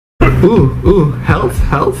Ooh, health.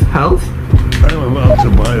 I'm about to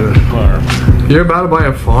buy this farm. You're about to buy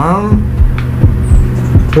a farm?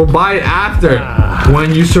 We'll buy it after,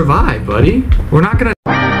 when you survive, buddy. We're not gonna...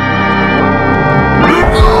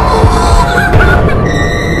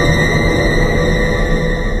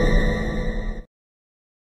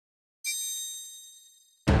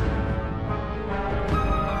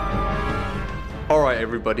 Alright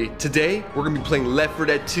everybody, today we're going to be playing Left 4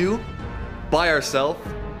 Dead 2 by ourselves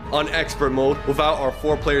on expert mode without our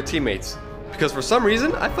 4-player teammates. Because for some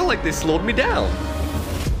reason, I felt like they slowed me down.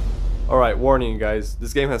 Alright, warning you guys,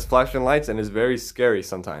 this game has flashing lights and is very scary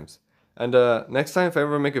sometimes. And next time if I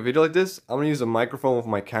ever make a video like this, I'm going to use a microphone with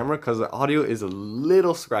my camera because the audio is a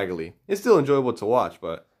little scraggly. It's still enjoyable to watch,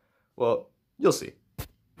 but, well, you'll see.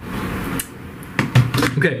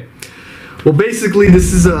 Okay. Well, basically,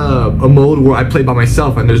 this is a mode where I play by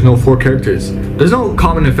myself and there's no 4 characters. There's no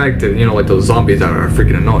common effect, you know, like those zombies that are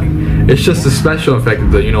freaking annoying. It's just a special effect,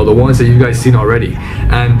 you know, the ones that you guys seen already.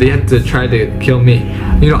 And they have to try to kill me.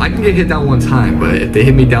 You know, I can get hit down one time, but if they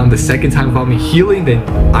hit me down the second time without me healing, then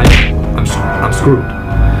I'm screwed.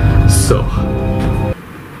 So,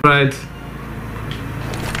 alright.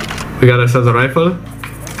 We got ourselves a rifle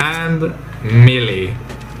and melee.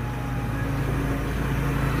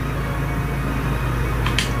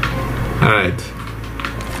 Alright.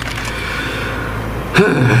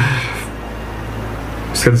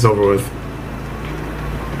 Let's get this over with.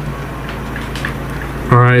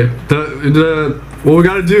 Alright. What we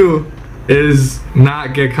gotta do is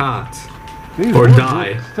not get caught. These or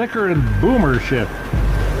die. Thicker than boomer shit.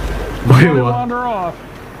 Wait, what? Wander off.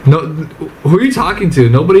 No, who are you talking to?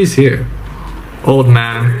 Nobody's here. Old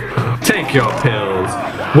man. Take your pills.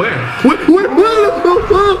 Where?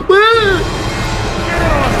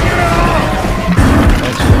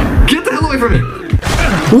 Get the hell away from me!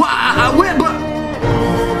 Wow, where, but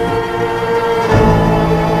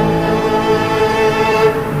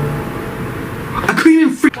I couldn't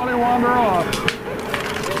even freak. Wander off.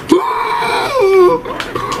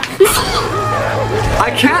 I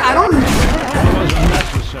can't. I don't. Wasn't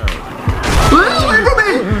necessary. Get away from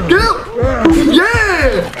me! Get out! Yeah!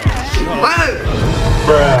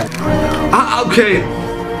 Okay.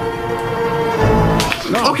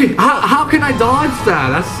 Okay, how can I dodge that?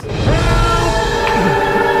 That's...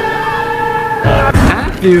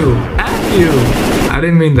 F you! F you! I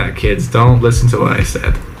didn't mean that, kids. Don't listen to what I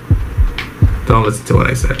said. Don't listen to what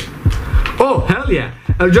I said. Oh, hell yeah!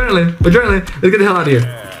 Adrenaline! Adrenaline! Let's get the hell out of here.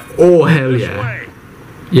 Oh, hell yeah.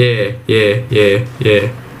 Yeah.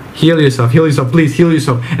 Heal yourself, please, heal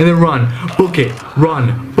yourself. And then run. Book it.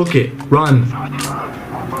 Run. Book it. Run.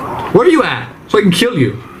 Where are you at? So I can kill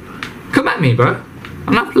you. Come at me, bro.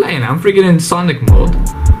 I'm not playing, I'm freaking in Sonic mode.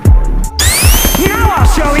 Now I'll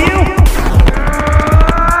show you!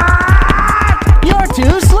 You're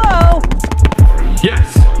too slow!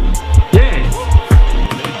 Yes! Yes!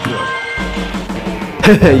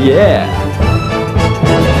 Yeah!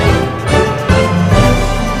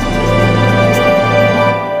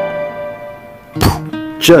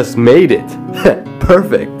 Just made it!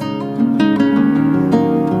 Perfect!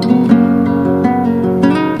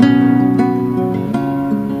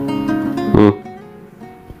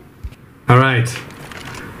 Alright.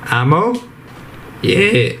 Ammo?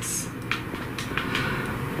 Yes.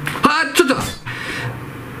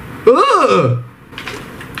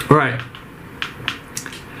 Alright.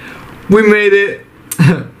 We made it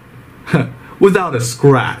without a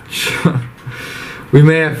scratch. We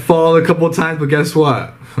may have fallen a couple of times, but guess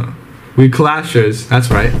what? We Clashers. That's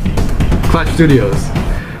right. Clash Studios.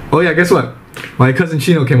 Oh yeah, guess what? My cousin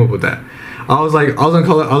Chino came up with that. I was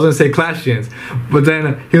gonna say Clashians, but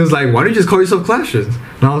then he was like, why don't you just call yourself Clashians?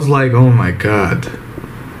 And I was like, oh my god.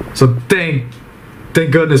 So thank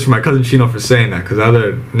goodness for my cousin Chino for saying that, because the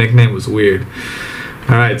other nickname was weird.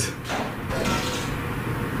 Alright.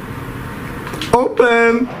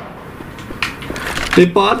 Open! The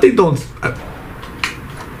party don't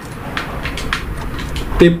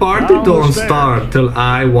start till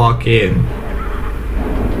I walk in.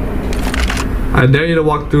 I dare you to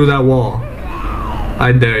walk through that wall.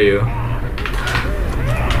 I dare you.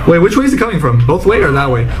 Wait, which way is it coming from? Both way or that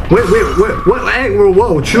way? Wait, what? Hey,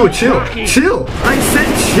 whoa, chill. I said chill. I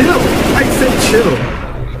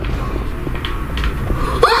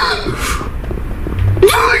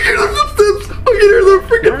can hear the footsteps. I can hear the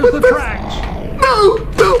freaking footsteps.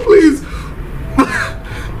 No, please.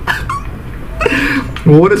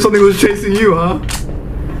 What if something was chasing you, huh?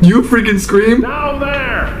 You freaking scream? Now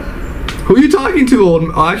there! Who are you talking to, old?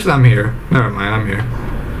 Oh, actually, I'm here. Never mind, I'm here.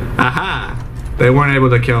 Aha! They weren't able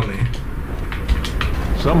to kill me.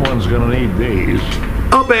 Someone's gonna need these.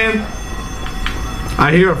 Open!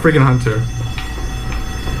 I hear a freaking hunter.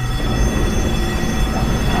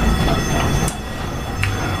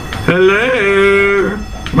 Hello,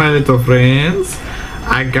 my little friends.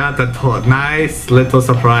 I got a nice little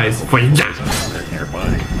surprise for you.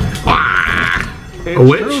 A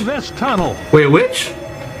witch? Through this tunnel. Wait, a witch?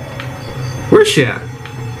 Where's she at?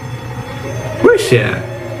 Where's she at?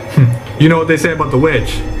 You know what they say about the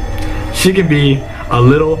witch? She can be a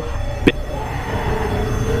little bit.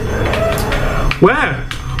 Where?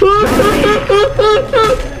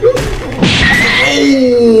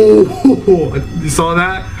 Oh! You saw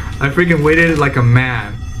that? I freaking waited like a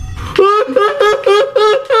man.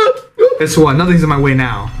 Guess what? Nothing's in my way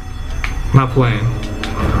now. I'm not playing.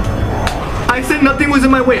 I said nothing was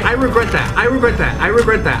in my way. I regret that. I regret that. I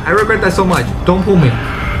regret that. I regret that so much. Don't pull me.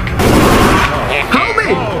 Help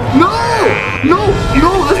me! No! No!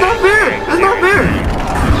 No! That's not fair! That's not fair!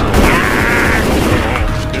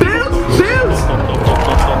 Bounce! Bounce!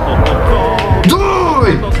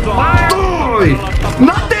 Die! Die!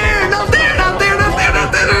 Not there! Not there! Not there! Not there!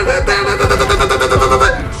 Not there! Not there! Not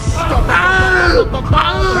there!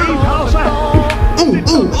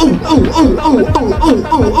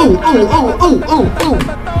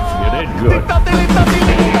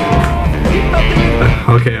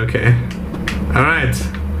 Okay, okay. Alright.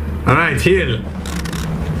 Alright, heal.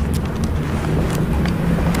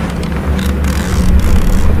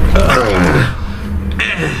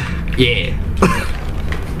 Yeah.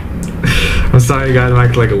 I'm sorry guys, I'm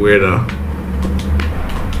acting like a weirdo.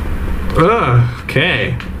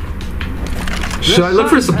 Okay. Should I look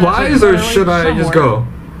for supplies or should I just go?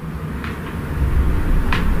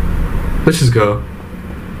 Let's just go.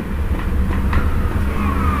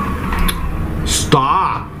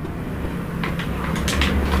 Stop!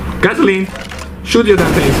 Gasoline! Shoot you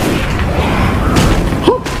that face!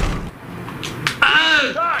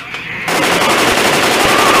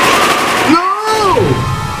 No!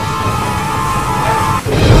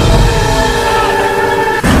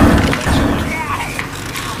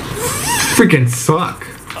 Freaking suck!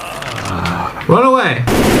 Run away!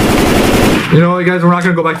 You know what, guys? We're not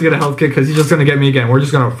gonna go back to get a health kit because he's just gonna get me again. We're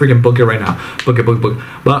just gonna freaking book it right now. Book it,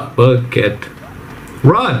 book it.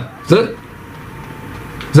 Run!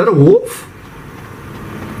 Is that a wolf?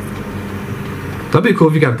 That'd be cool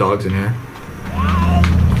if you got dogs in here.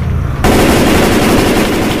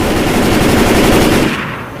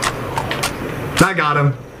 I got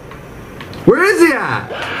him. Where is he at?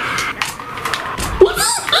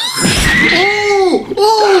 Oh!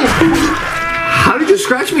 Oh! How did you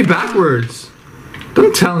scratch me backwards?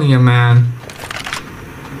 I'm telling you, man.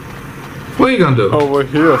 What are you gonna do? Over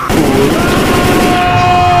here, fool.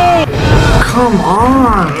 Come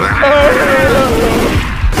on!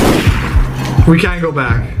 We can't go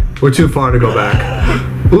back. We're too far to go back.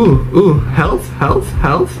 Ooh, ooh, health, health,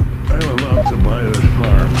 health. I'm about to buy this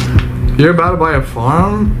farm. You're about to buy a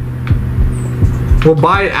farm? We'll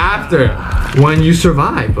buy it after. When you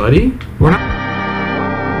survive, buddy. We're not.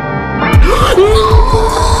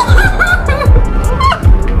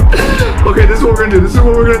 Okay, this is what we're gonna do. This is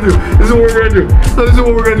what we're gonna do. This is what we're gonna do. This is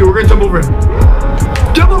what we're gonna do. We're gonna jump over him.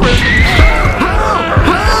 Jump over him! How?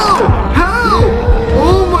 How? How?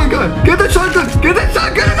 Oh my god! Get the shotgun! Get the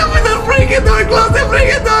shotgun! Open the freaking door! Close the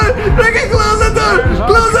freaking door! Freaking close the door!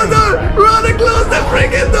 Close the door! Run and close the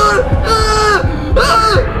freaking door!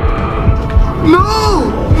 No!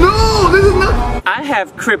 No! This is not. I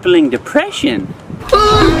have crippling depression.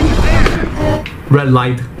 Red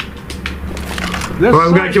light.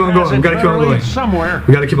 Alright, we gotta keep on going. We gotta keep on going. Somewhere.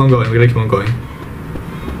 We gotta keep on going. We gotta keep on going.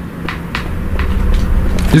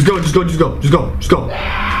 Just go, just go, just go, just go, just go.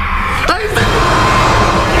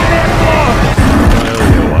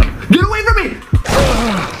 Get away from me!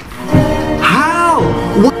 How?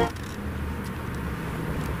 What?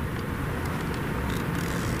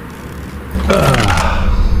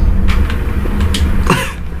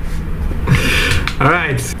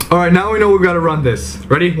 Alright. Alright, now we know we gotta run this.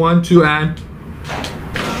 Ready? 1, 2, and...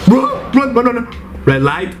 Run, run, run, run. Red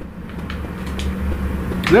light.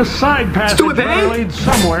 This side passage leads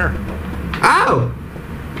somewhere. Ow!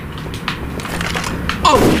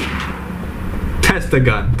 Oh! Test the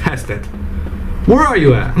gun. Test it. Where are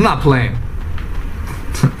you at? I'm not playing.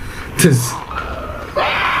 This...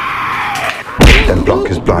 Then block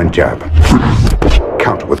his blind jab.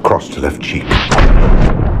 Counter with cross to left cheek.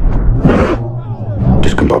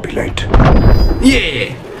 Discombobulate.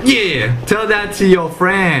 Yeah! Yeah! Tell that to your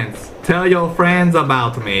friends. Tell your friends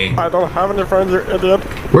about me. I don't have any friends, you idiot.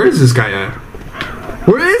 Where is this guy at?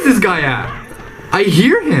 Where is this guy at? I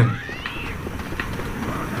hear him.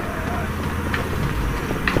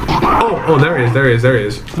 Oh, there he is, there he is, there he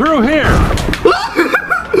is. Through here.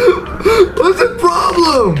 What's the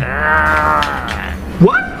problem?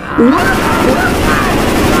 What? What?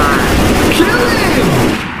 Kill him!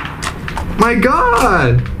 My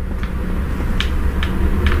God!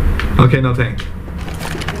 Okay, no tank.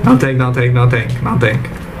 No tank, no tank, no tank, no tank.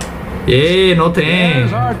 Yeah, no tank.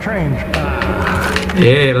 There's our train.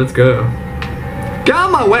 Yeah, let's go. Get out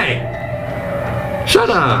of my way! Shut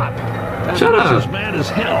up! Shut That's up! as mad as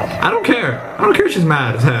hell. I don't care. I don't care if she's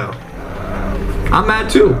mad as hell. I'm mad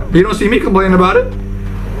too. But you don't see me complaining about it?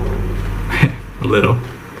 A little.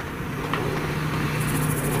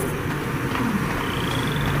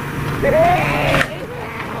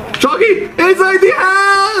 Jockey! Inside the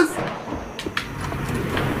house!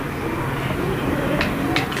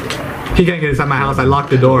 He can't get inside my house. I locked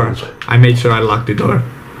the door. I made sure I locked the door.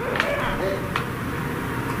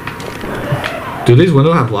 Do these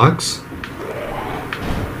windows have locks?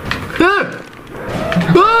 Ah!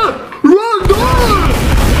 Ah! Wrong door!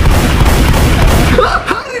 Ah!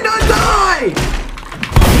 How did he not die?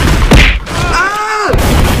 Ah!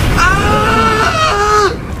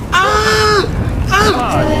 Ah! Ah!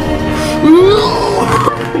 Ah!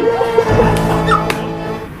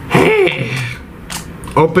 Hey!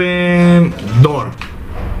 Open door.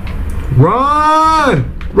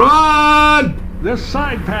 Run! Run! This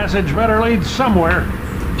side passage better lead somewhere.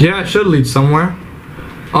 Yeah, it should lead somewhere.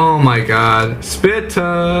 Oh my God.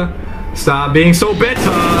 Spitter. Stop being so bitter.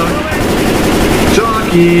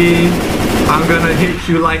 Jockey. I'm gonna hit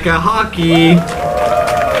you like a hockey.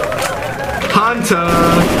 Hunter.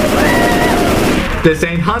 This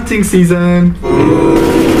ain't hunting season.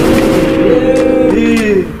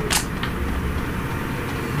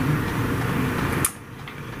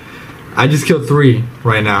 I just killed 3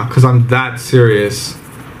 right now because I'm that serious.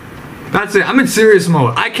 That's it. I'm in serious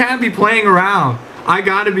mode. I can't be playing around. I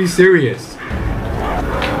gotta be serious.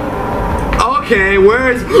 Okay,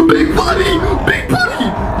 where's Big Buddy? Big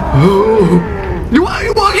Buddy! Why are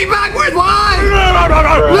you walking backwards? Why? No!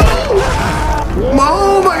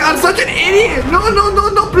 Oh my God, I'm such an idiot! No, no, no,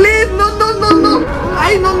 no, please! No, no, no, no! No!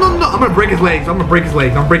 I'm gonna break his legs. I'm gonna break his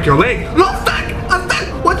legs. I'm gonna break your leg. No, I'm stuck! I'm stuck!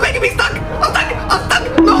 What's making me stuck? I'm stuck! I'm stuck!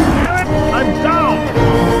 No! I'm down.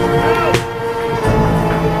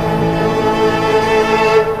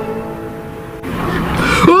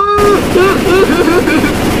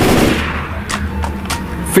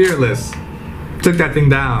 Fearless. Took that thing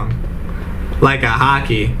down. Like a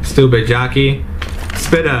hockey. Stupid jockey.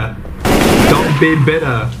 Spitter. Don't be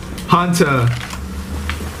bitter. Hunter.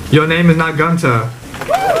 Your name is not Gunter.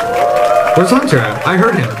 Where's Hunter at? I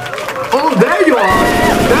heard him. Oh, there you are.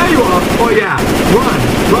 There you are. Oh, yeah. Run.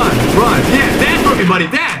 Run. Run. Yeah, dance for me, buddy.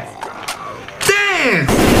 Dance. Dance.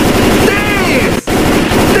 Dance.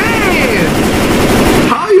 Dance.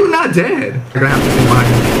 How are you not dead? You're gonna have to see behind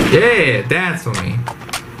me. Yeah, dance for me.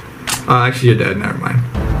 Oh, actually, you're dead. Never mind.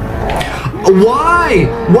 Why?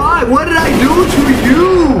 Why? What did I do to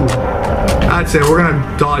you? That's it. We're gonna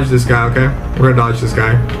dodge this guy, okay? We're gonna dodge this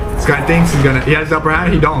guy. This guy thinks he's gonna... He has the upper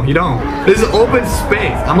hand. He don't. He don't. This is open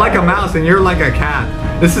space. I'm like a mouse and you're like a cat.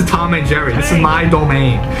 This is Tom and Jerry. This is my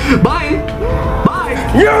domain. Bye. Bye.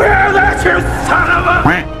 You hear that, you son of a...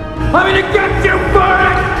 I'm gonna get you,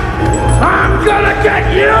 buddy! I'm gonna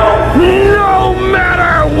get you! No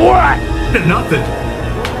matter what! Nothing.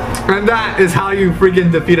 And that is how you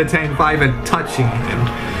freaking defeat a tank by even touching him.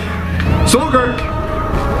 Smoker!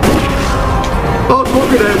 Oh,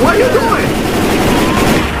 Smoker dead. What are you doing?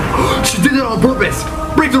 She did it on purpose.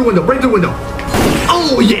 Break through the window. Break through the window.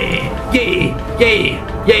 Oh, yeah. Yeah.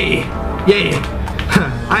 Yeah. Yeah. Yeah.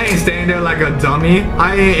 I ain't standing there like a dummy.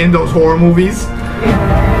 I ain't in those horror movies.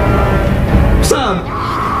 What's up?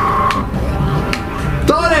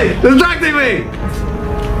 Tony! Distracting me!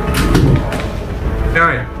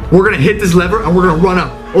 Alright. We're gonna hit this lever and we're gonna run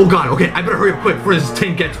up. Oh God, okay, I better hurry up quick before this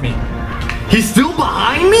tank gets me. He's still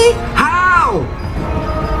behind me? How?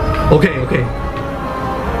 Okay, okay.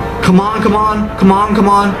 Come on, come on, come on, come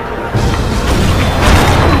on.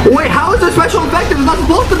 Wait, how is there special effect? There's not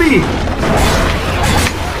supposed to be.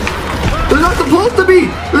 There's not supposed to be.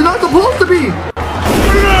 There's not supposed to be.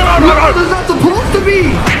 No, there's not supposed to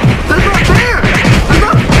be. That's not fair. That's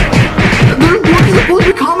not. There's supposed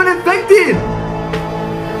to be common infected.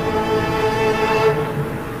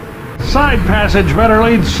 Side passage better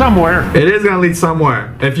lead somewhere. It is gonna lead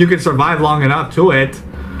somewhere. If you can survive long enough to it.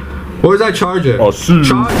 Where's that charger? I'll see.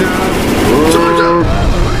 Charger! Charger!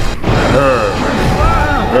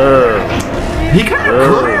 He kind of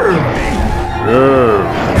cleared.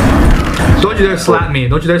 Don't you dare slap me.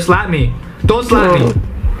 Don't you dare slap me. Don't slap me.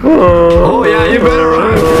 Oh yeah, you better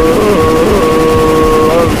run.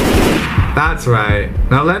 That's right.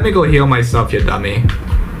 Now let me go heal myself, you dummy.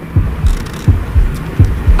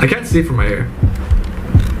 I can't see from right here.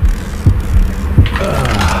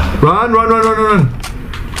 Run, run, run, run, run, run.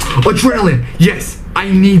 Adrenaline. Yes,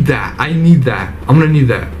 I need that. I need that. I'm gonna need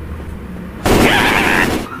that.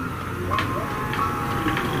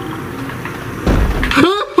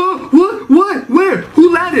 What? What? Where?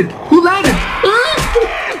 Who landed? Who landed?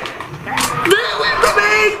 Get away from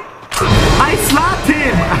me! I slapped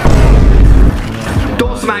him.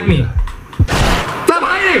 Don't smack me. Stop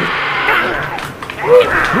hiding.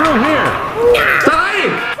 Through here. Stop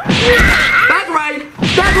hiding. That's right.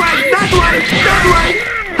 That's right. That's right. That's right.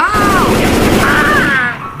 How?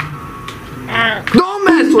 Don't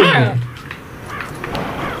mess with me.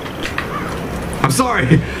 I'm sorry.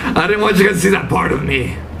 I didn't want you guys to see that part of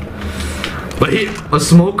me. But he, a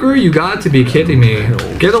smoker? You got to be kidding me.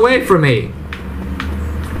 Get away from me.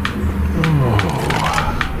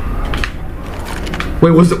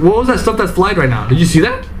 Wait, what was that stuff that's flying right now? Did you see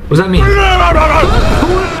that? Was that me? He's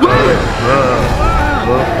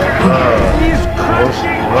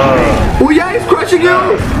crushing me. Oh yeah, he's crushing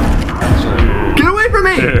you! Get away from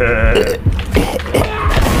me!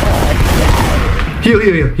 Heal,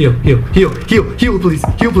 heal, heal, heal, heal, heal, heal, please,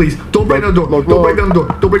 heal, please. Don't break down the door. Don't break down the door.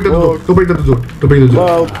 Don't break down the door. Don't break down the door. Don't break down the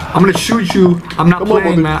door. I'm gonna shoot you. I'm not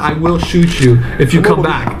playing, man. I will shoot you if you come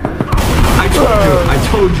back. I told you. I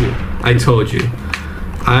told you. I told you.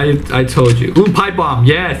 I told you. Ooh, pipe bomb.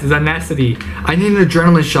 Yes, it's a necessity. I need an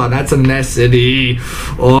adrenaline shot. That's a necessity.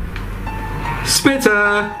 Oh.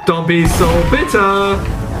 Spitter. Don't be so bitter.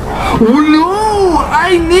 No,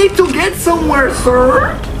 I need to get somewhere,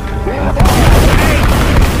 sir.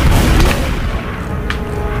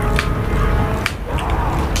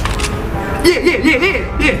 Yeah, yeah, yeah,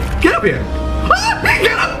 yeah, yeah. Get up here. Ah,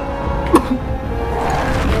 get up.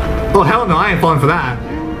 Oh, hell no, I ain't falling for that.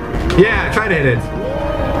 Yeah, try to hit it.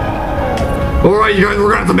 Alright, you guys, we're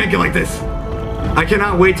gonna have to make it like this. I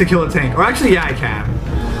cannot wait to kill a tank. Or actually, yeah, I can.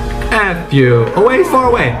 F you. Oh, wait, he's far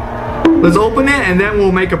away. Let's open it and then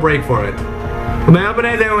we'll make a break for it. We'll open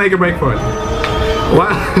it and then we'll make a break for it.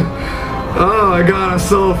 Wow. Oh my god, I'm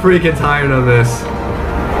so freaking tired of this.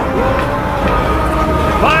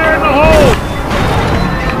 Fire in the hole.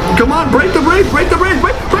 Come on, break the bridge, break the bridge,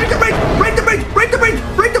 break the bridge, break the bridge, break the bridge,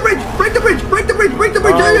 break the bridge, break the bridge, break the bridge, break the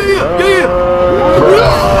bridge, yeah, yeah, yeah, yeah, yeah.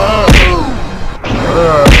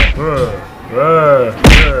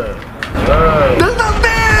 That's not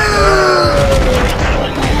fair!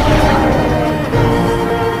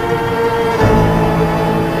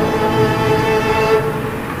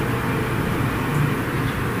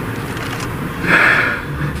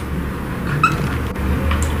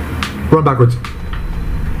 Run backwards.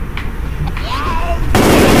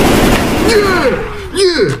 Yeah!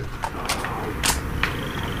 Yeah!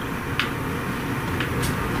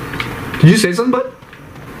 Did you say something, bud?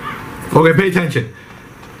 Okay, pay attention.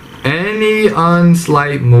 Any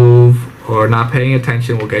unslight move or not paying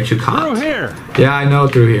attention will get you caught. Through here. Yeah, I know,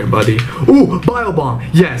 through here, buddy. Ooh, bio bomb.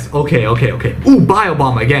 Yes. Okay, okay, okay. Ooh, bio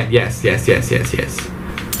bomb again. Yes, yes, yes, yes, yes.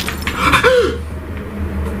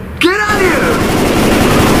 Get out of here!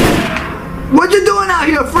 What you doing out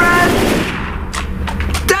here, Fred?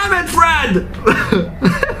 Damn it, Fred!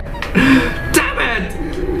 Damn it!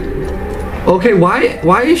 Okay,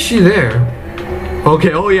 why is she there?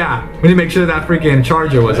 Okay, oh yeah. We need to make sure that freaking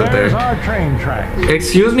charger was up There's there. our train track.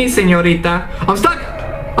 Excuse me, señorita. I'm stuck!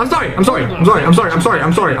 I'm sorry, I'm sorry, I'm sorry, I'm sorry, I'm sorry,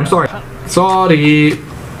 I'm sorry, I'm sorry. Sorry.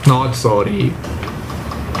 Not sorry.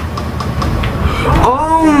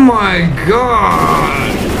 Oh my god!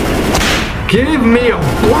 Give me a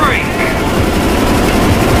break!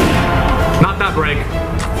 Not that break.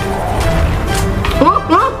 Oh,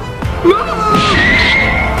 oh, no!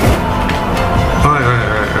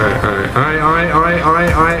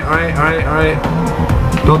 Alright.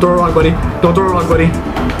 Don't throw a rock, buddy. Don't throw a rock, buddy.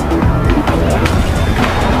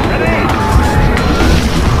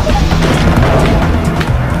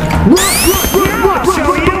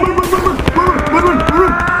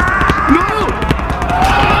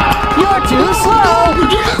 You're too slow.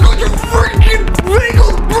 You freaking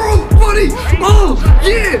wiggle, bro, buddy. Oh,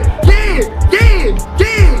 yeah, yeah, yeah,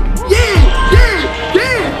 yeah, yeah, yeah,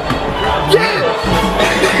 yeah, yeah.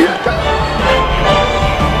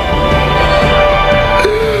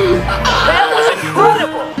 That was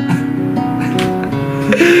incredible.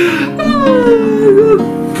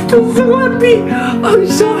 I'm so happy. I'm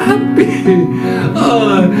so happy.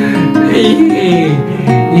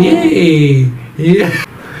 Yeah.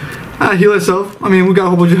 Heal yourself. I mean, we got a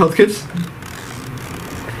whole bunch of health kits.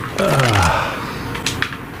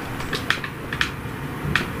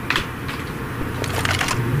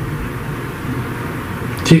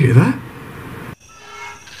 Do you hear that?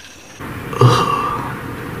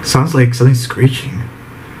 Ugh. Sounds like something screeching.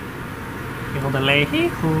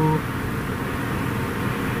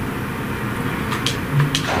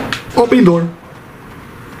 Open door.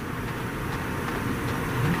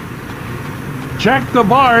 Check the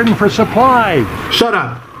barn for supplies. Shut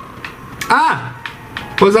up. Ah!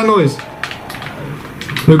 What's that noise?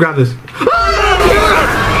 Let me grab this.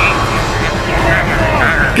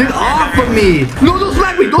 Get off of me! No, don't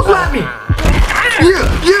slap me! Don't slap me! Yeah!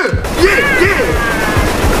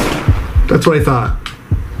 That's what I thought.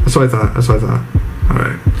 That's what I thought.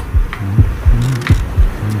 Alright.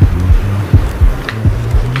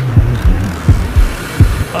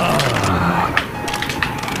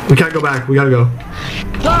 We can't go back. We gotta go.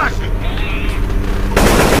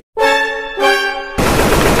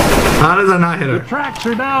 How does that not hit her? The tracks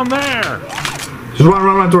are down there. Just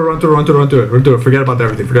run through it. Forget about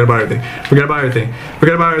everything.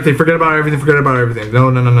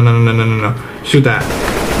 No. Shoot that.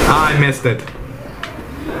 Ah, I missed it.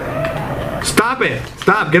 Stop it.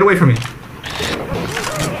 Stop. Get away from me.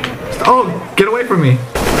 Oh, get away from me.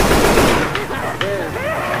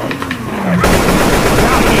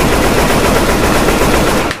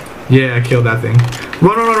 Yeah, I killed that thing.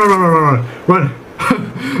 Run.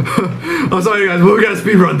 I'm sorry, guys. We gotta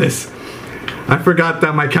speed run this. I forgot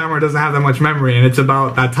that my camera doesn't have that much memory and it's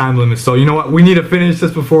about that time limit. So you know what? We need to finish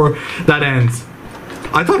this before that ends.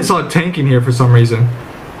 I thought I saw a tank in here for some reason.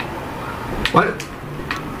 What?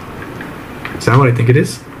 Is that what I think it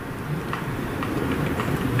is?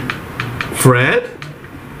 Fred?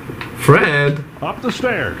 Fred? Up the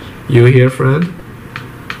stairs. You here, Fred?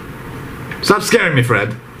 Stop scaring me,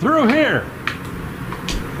 Fred. Through here.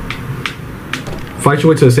 Fight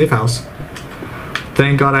your way to the safe house.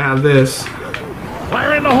 Thank God I have this.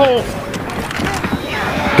 Fire in the hole.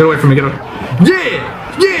 Get away from me, get away. Yeah!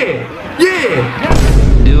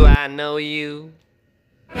 Do I know you?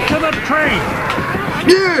 To the train.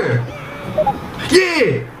 Yeah!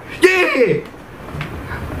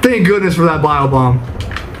 Thank goodness for that bio bomb.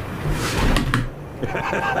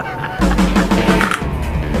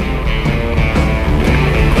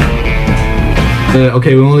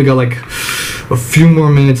 Okay, we only got like a few more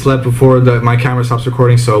minutes left before my camera stops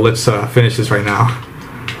recording, so let's finish this right now.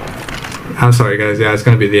 I'm sorry, guys. Yeah, it's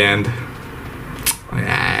gonna be the end.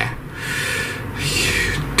 Yeah.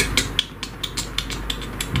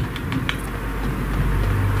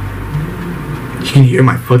 You can hear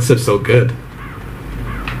my footsteps so good.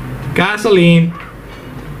 Gasoline.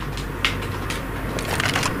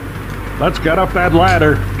 Let's get up that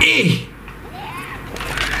ladder.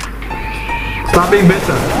 Stop being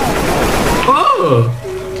bitter. Oh!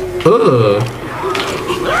 No!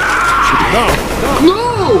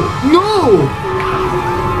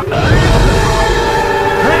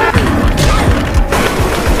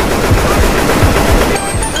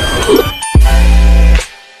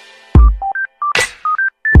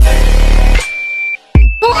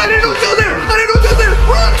 Oh, I didn't know it was down there!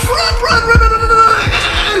 Run!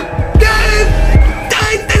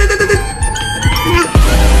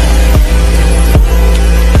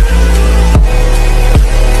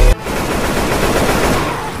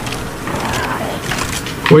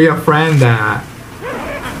 Where your friend at?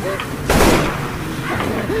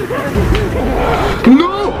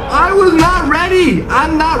 No! I was not ready!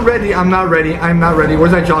 I'm not ready.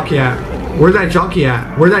 Where's that jockey at?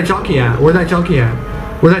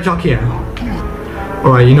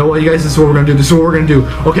 Alright, you know what, you guys? This is what we're gonna do.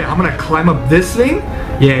 Okay, I'm gonna climb up this thing.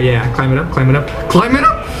 Yeah. Climb it up.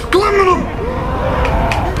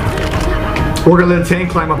 We're gonna let the tank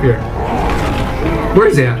climb up here. Where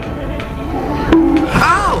is he at?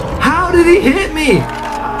 Ow! How did he hit me?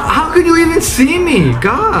 How could you even see me?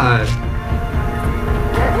 God.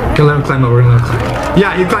 Okay, let him climb up. We're gonna let him climb.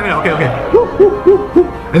 Yeah, he's climbing up. Okay.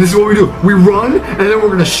 And this is what we do. We run, and then we're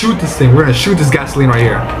gonna shoot this thing. We're gonna shoot this gasoline right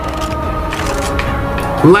here.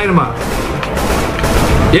 Light him up.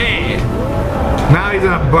 Yeah. Now he's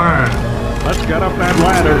gonna burn. Let's get up that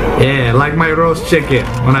ladder. Yeah, like my roast chicken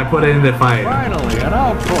when I put it in the fire. Finally, an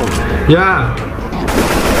outpost. Yeah.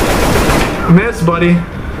 Miss, buddy.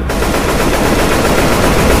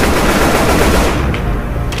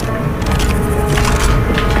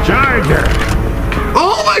 Charger.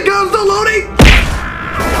 Oh my God, I'm still loading.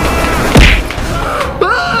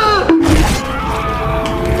 Ah!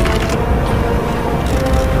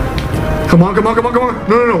 Come on.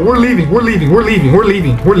 No. We're leaving.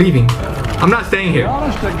 I'm not staying here.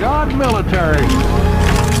 Honest to God military.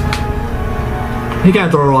 He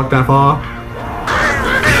can't throw a rock that far.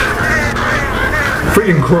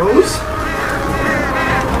 Freaking crows?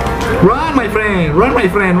 Run, my friend! Run, my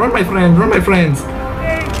friend! Run, my friend! Run, my friends!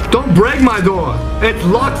 Don't break my door! It's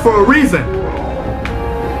locked for a reason!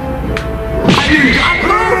 I didn't...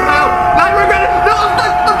 No! I regret it! No!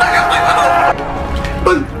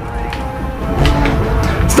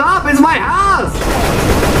 Stop! It's my house!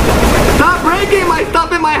 Stop breaking my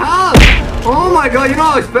stuff in my house! Oh my god, you know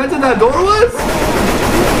how expensive that door was?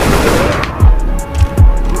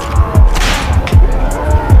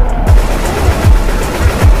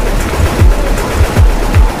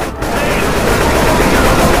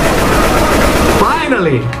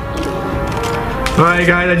 Finally! Alright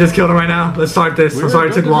guys, I just killed him right now. Let's start this. I'm sorry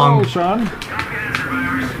it took long.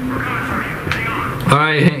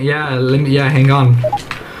 Alright, yeah, hang on.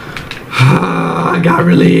 I got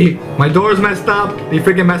really... My door's messed up. They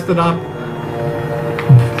freaking messed it up.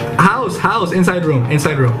 House, inside room.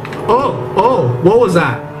 Oh, what was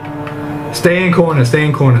that? Stay in corner.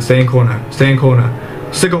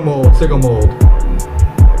 Sickle mold.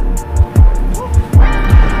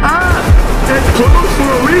 Ah! It's closed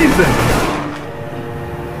for a reason!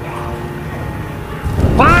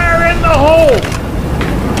 Fire in the hole!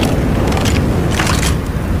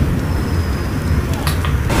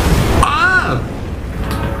 Ah!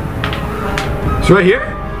 It's right here?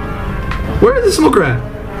 Where is the smoker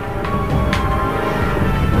at?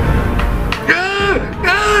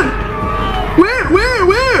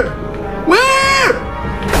 Where?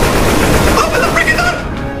 Open the freaking door!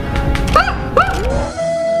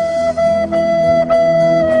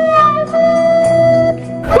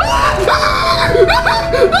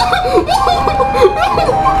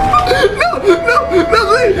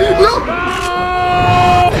 No!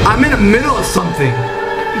 I'm in the middle of something.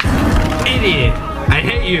 Idiot. I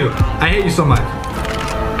hate you so much.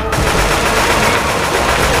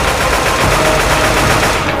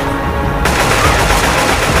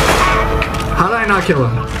 How did I not kill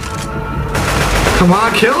him? Come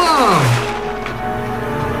on, kill him!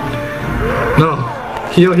 No.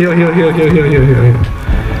 Heal.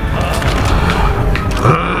 I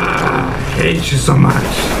hate you so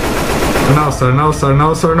much. No, sir. No,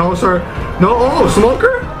 oh,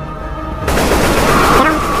 smoker?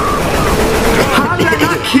 How did I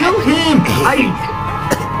not kill him?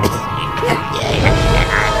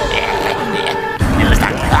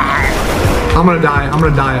 I'm gonna die.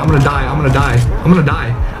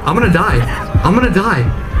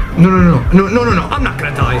 No. I'm not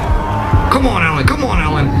gonna die. Come on, Alan. Come on,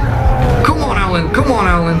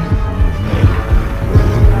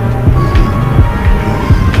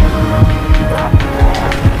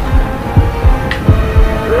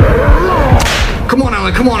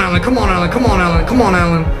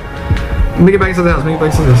 Alan. Let me get back into the house.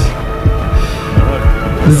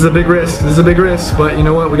 This is a big risk, but you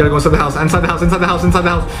know what? We gotta go inside the house. Inside the house.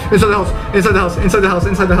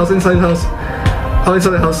 Oh,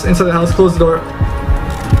 inside the house. Close the door.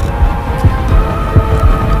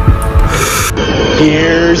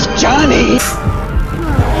 Here's Johnny.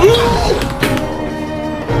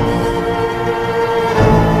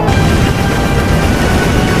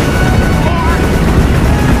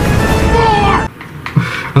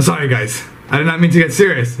 I'm sorry, guys. I did not mean to get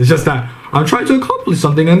serious. It's just that I'm trying to accomplish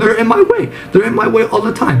something and they're in my way. They're in my way all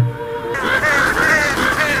the time.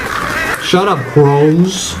 Shut up,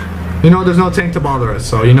 crows. You know, there's no tank to bother us,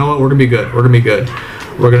 so you know what? We're gonna be good. We're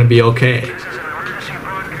gonna be okay.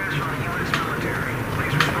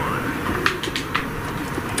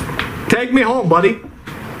 Take me home, buddy.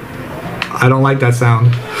 I don't like that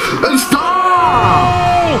sound.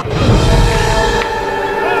 Stop!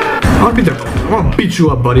 I'm gonna beat you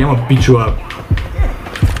up, buddy.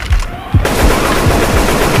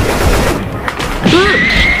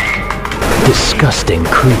 Disgusting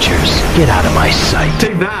creatures. Get out of my sight.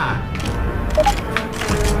 Take that.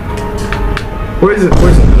 Where is it?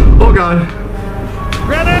 Oh, God.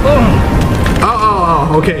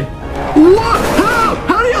 Oh, okay. What?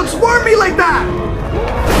 How do you outsmart me like that?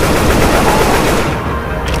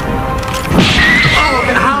 Oh,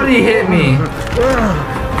 how did he hit me?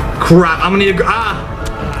 Crap, I'm gonna need to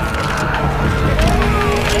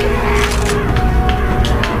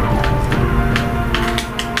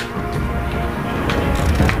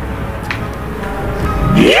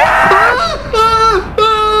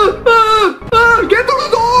get through the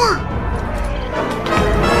door!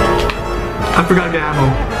 I forgot to get ammo.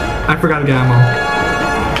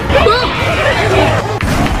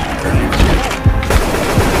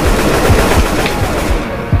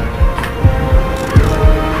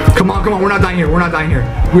 Come on, we're not dying here. We are not dying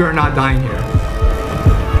here.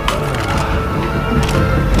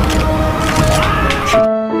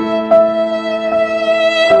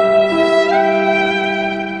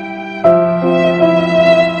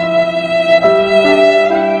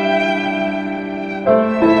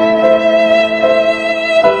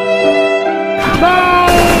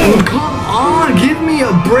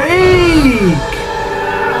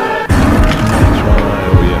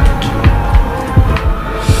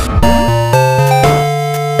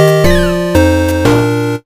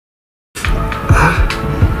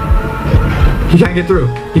 can't get through.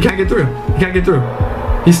 He can't get through. He can't get through.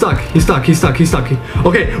 He's stuck. He's stuck. He's stuck. He's stuck.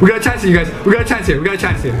 Okay, we got a chance here, you guys. We got a chance here. We got a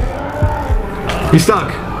chance here. He's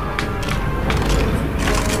stuck.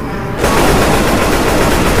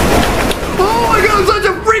 Oh my god, I'm such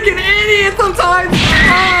a freaking idiot sometimes.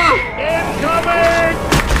 Ah! Incoming!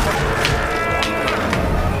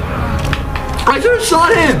 I should have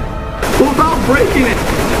shot him without breaking it.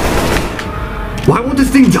 Why won't this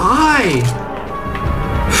thing die?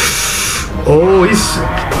 Oh, he's...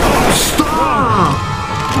 Stop!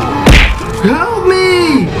 Help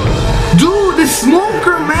me! Dude, the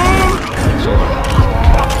smoker, man!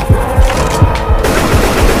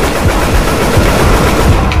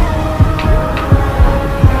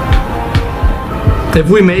 If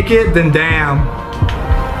we make it, then damn.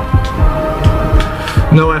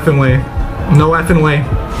 No effing way. No effing way.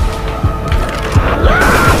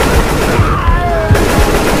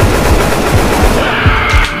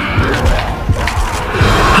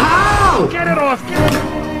 How? Get it off!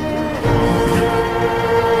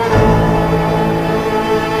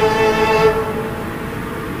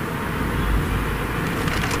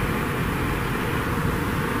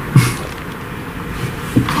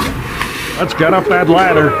 Let's get up that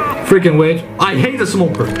ladder. Freaking witch. I hate the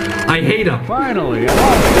smoker. I hate him. Finally.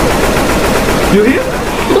 You here?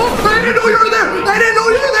 Oh, I didn't know you were there. I didn't know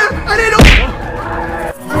you were there. I didn't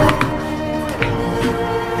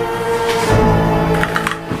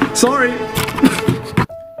know. Sorry.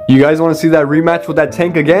 You guys want to see that rematch with that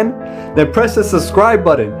tank again? Then press the subscribe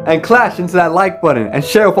button and clash into that like button and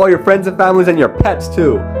share with all your friends and families and your pets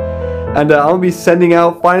too. And I'm gonna be sending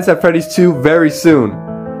out Finance at Freddy's 2 very soon.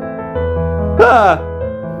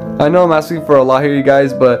 I know I'm asking for a lot here, you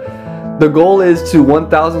guys, but the goal is to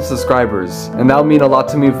 1,000 subscribers, and that'll mean a lot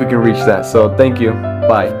to me if we can reach that. So thank you.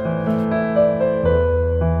 Bye.